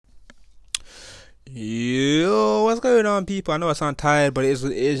Yo, what's going on, people? I know I sound tired, but it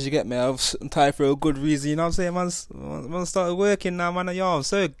is, you get me. I'm tired for a good reason, you know what I'm saying? Man started working now, man. Yo, I'm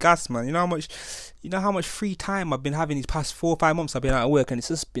so gassed, man. You know how much free time I've been having these past 4 or 5 months I've been out of work, and it's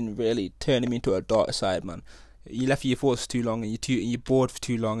just been really turning me into a dark side, man. You left your thoughts for too long, and you're bored for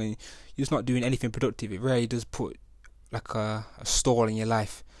too long, and you're just not doing anything productive. It really does put like a stall in your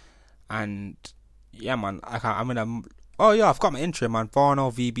life, and yeah, man. I'm in a Oh yeah, I've got my intro, man.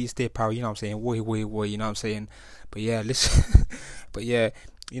 Varno, VB, stay power. You know what I'm saying? Woy. You know what I'm saying? But yeah, listen. But yeah,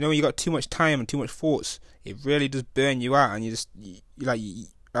 when you got too much time and too much thoughts, it really does burn you out, and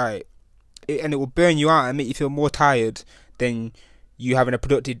right, and it will burn you out and make you feel more tired than you having a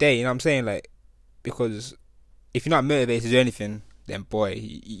productive day. You know what I'm saying? Like, because if you're not motivated to do anything, then boy,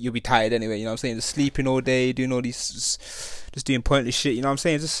 you'll be tired anyway. You know what I'm saying? Just sleeping all day, doing all these, just doing pointless shit. You know what I'm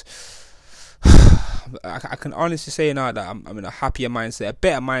saying? Just I can honestly say now that I'm in a happier mindset, a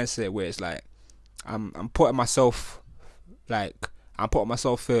better mindset, where it's like I'm putting myself, I'm putting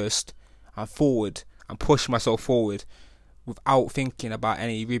myself first and forward and pushing myself forward without thinking about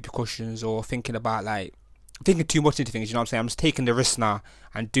any repercussions or thinking too much into things. You know what I'm saying? I'm just taking the risk now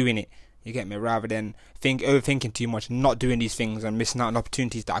and doing it. You get me? Rather than overthinking too much, and not doing these things and missing out on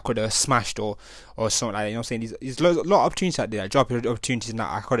opportunities that I could have smashed or something like that. You know what I'm saying? There's a lot of opportunities out there, job opportunities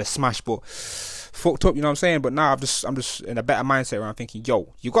that I could have smashed, but fucked up. You know what I'm saying? But now I'm just in a better mindset where I'm thinking,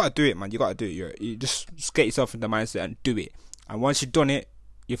 yo, you gotta do it, man. You gotta do it. You just get yourself in the mindset and do it. And once you've done it,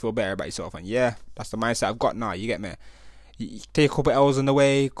 you feel better about yourself. And yeah, that's the mindset I've got now. You get me? You take a couple L's in the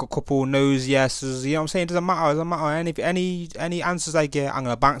way, a couple no's, yeses. You know what I'm saying? It doesn't matter. Any answers I get, I'm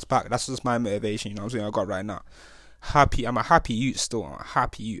gonna bounce back. That's just my motivation. You know what I'm saying? I got right now. Happy. I'm a happy youth still. I'm a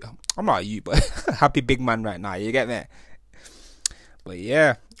happy youth. I'm not a youth, but happy big man right now. You get me? But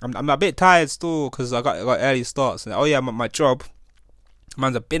yeah, I'm a bit tired still because I got early starts. And oh yeah, my job.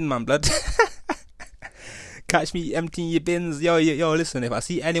 Man's a bin man, blood. Catch me emptying your bins. Yo, listen, if I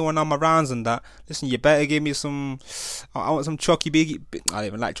see anyone on my rounds and that, listen, you better give me some. I want some chalky big. I don't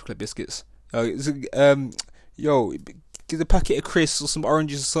even like chocolate biscuits. Yo, give a packet of crisps or some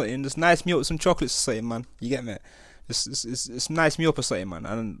oranges or something. Just nice me up with some chocolates or something, man. You get me? Just nice me up or something, man.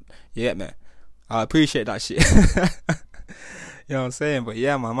 And you get me? I appreciate that shit. You know what I'm saying? But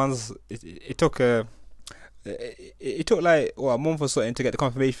yeah, man, it took like a month or something to get the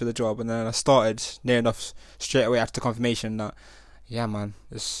confirmation for the job, and then I started near enough straight away after the confirmation that yeah, man,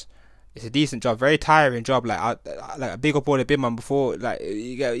 it's a decent job, very tiring job. Like I big up all the big man before. Like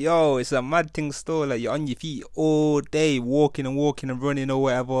you get, it's a mad thing still. Like you're on your feet all day, walking and running or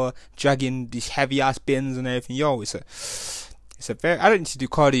whatever, dragging these heavy ass bins and everything. It's a very. I don't need to do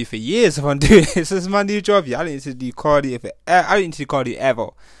cardio for years if I'm doing it. It's just my new job. Yeah, I don't need to do cardio I don't need to do cardio ever.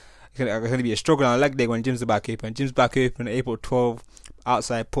 It's gonna be a struggle on a leg day when gyms are back open. Gyms back open April 12th,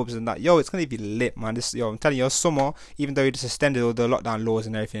 outside pubs and that. It's gonna be lit, man. I'm telling you, summer, even though we just extended all the lockdown laws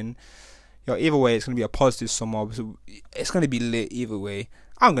and everything. Either way, it's gonna be a positive summer. So it's gonna be lit either way.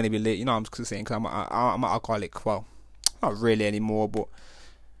 I'm gonna be lit. You know, I'm just saying because I'm an alcoholic. Well, not really anymore, but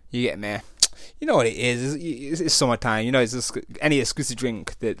you get me. You know what it is? It's summertime. You know, it's just any exclusive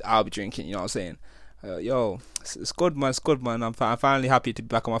drink that I'll be drinking. You know what I'm saying? It's good, man. It's good, man. I'm finally happy to be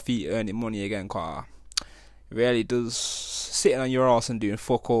back on my feet earning money again. Cause it really does. Sitting on your ass and doing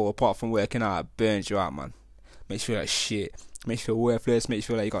fuck all apart from working out burns you out, man. Makes you feel like shit. Makes you feel worthless. Makes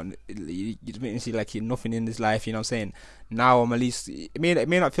you feel like you make me see like you're nothing in this life. You know what I'm saying? Now I'm at least. It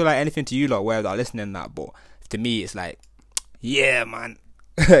may not feel like anything to you lot where they're listening that, but to me it's like, yeah, man.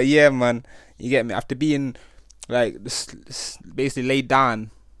 Yeah, man. You get me? After being like this basically laid down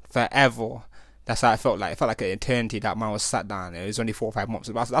forever. That's how it felt like. It felt like an eternity that man was sat down. It was only 4 or 5 months.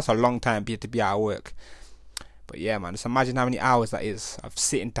 That's a long time to be out of work. But yeah, man, just imagine how many hours that is of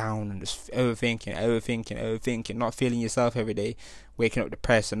sitting down and just overthinking, not feeling yourself every day, waking up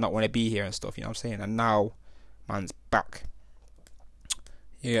depressed and not want to be here and stuff. You know what I'm saying? And now, man's back.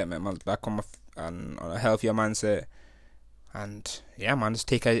 Yeah, man's back on a healthier mindset. And yeah, man, just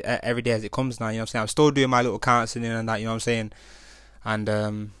take it every day as it comes now. You know what I'm saying? I'm still doing my little counselling and that. You know what I'm saying?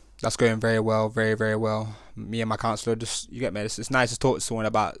 And that's going very well, very, very well. Me and my counsellor, you get me? It's nice to talk to someone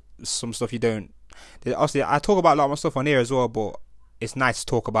about some stuff you don't. Obviously, I talk about a lot of my stuff on here as well, but it's nice to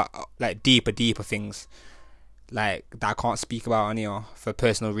talk about like deeper things, like that I can't speak about on here for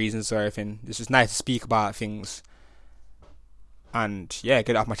personal reasons or anything. It's just nice to speak about things, and yeah,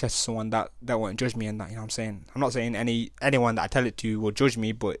 get it off my chest to someone that won't judge me and that. You know what I'm saying? I'm not saying anyone that I tell it to will judge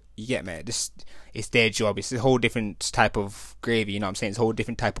me, but you get me? It's their job. It's a whole different type of gravy. You know what I'm saying? It's a whole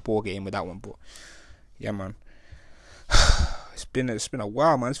different type of ball game with that one. But yeah, man. It's been a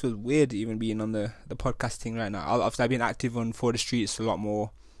while, man. It feels weird even being on the podcast thing right now. I've been active on For the Streets a lot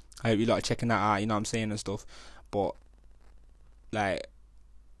more, I hope you lot are checking that out, you know what I'm saying, and stuff. But like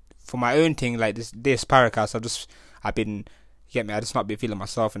for my own thing, like this podcast, I've been, you get me, I just not been feeling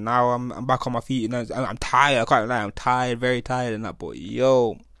myself, and now I'm back on my feet, and I'm tired. I can't lie, I'm tired, very tired, and that. But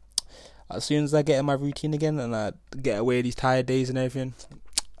yo, as soon as I get in my routine again and I get away these tired days and everything,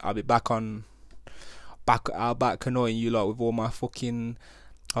 I'll be back annoying you lot with all my fucking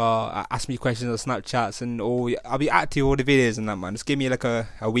ask me questions on Snapchats and all. I'll be active all the videos and that, man. Just give me like a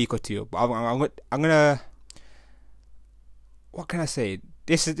week or two. But I'm gonna. What can I say?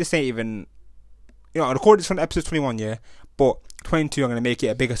 This ain't even. You know, I recorded this from episode 21, yeah. But 22, I'm gonna make it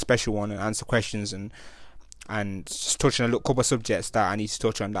a bigger special one and answer questions and just touch on a couple of subjects that I need to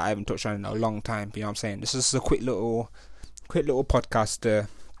touch on that I haven't touched on in a long time. You know what I'm saying? This is a quick little podcast to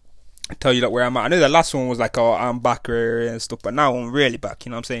tell you like where I'm at. I know the last one was like, oh, I'm back and stuff, but now I'm really back.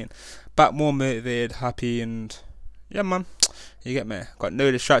 You know what I'm saying? Back, more motivated, happy, and yeah, man. You get me? Got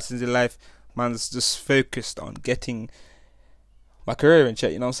no distractions in life. Man's just focused on getting my career in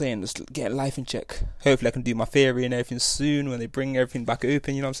check. You know what I'm saying? Just get life in check. Hopefully, I can do my theory and everything soon when they bring everything back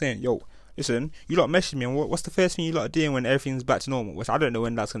open. You know what I'm saying? Yo, listen, you lot message me. And what's the first thing you lot are doing when everything's back to normal? Which I don't know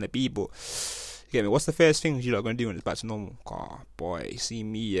when that's gonna be, but you get me? What's the first things you lot are gonna do when it's back to normal? Oh boy, you see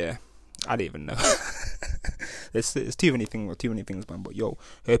me, yeah. I don't even know. There's too many things, man. But yo,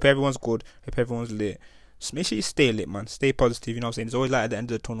 hope everyone's good. Hope everyone's lit. Just make sure you stay lit, man. Stay positive. You know what I'm saying? There's always light at the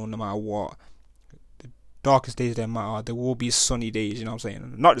end of the tunnel, no matter what. The darkest days don't matter. There will be sunny days. You know what I'm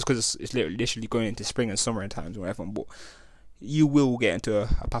saying? Not just because it's literally going into spring and summer and times or whatever, but you will get into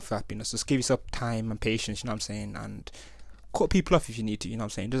a path of happiness. Just give yourself time and patience. You know what I'm saying? And cut people off if you need to. You know what I'm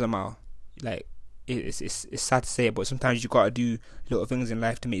saying? It doesn't matter. Like. It's sad to say it, but sometimes you gotta do little things in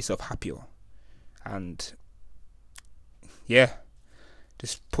life to make yourself happier. And yeah,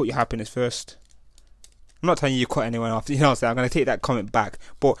 just put your happiness first. I'm not telling you cut anyone off, you know what I'm saying? I'm gonna take that comment back.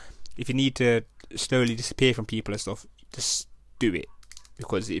 But if you need to slowly disappear from people and stuff, just do it,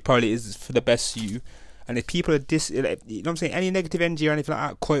 because it probably is for the best of you. And if people are you know what I'm saying, any negative energy or anything like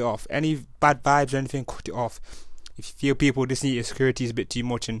that, cut it off. Any bad vibes or anything, cut it off. If you feel people dissing your securities a bit too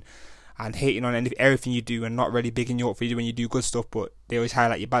much and hating on everything you do and not really bigging you up for you when you do good stuff, but they always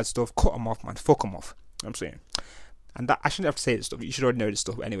highlight your bad stuff, cut them off, man. Fuck them off. You know what I'm saying? And that, I shouldn't have to say this stuff. You should already know this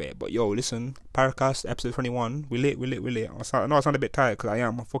stuff anyway. But yo, listen, Paracast episode 21. We lit. I know I sound a bit tired because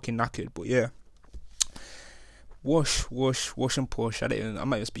I'm fucking knackered, but yeah. Wash and push. I'm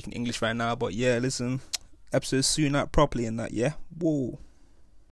not even speaking English right now, but yeah, listen. Episode soon out properly and that, yeah. Whoa.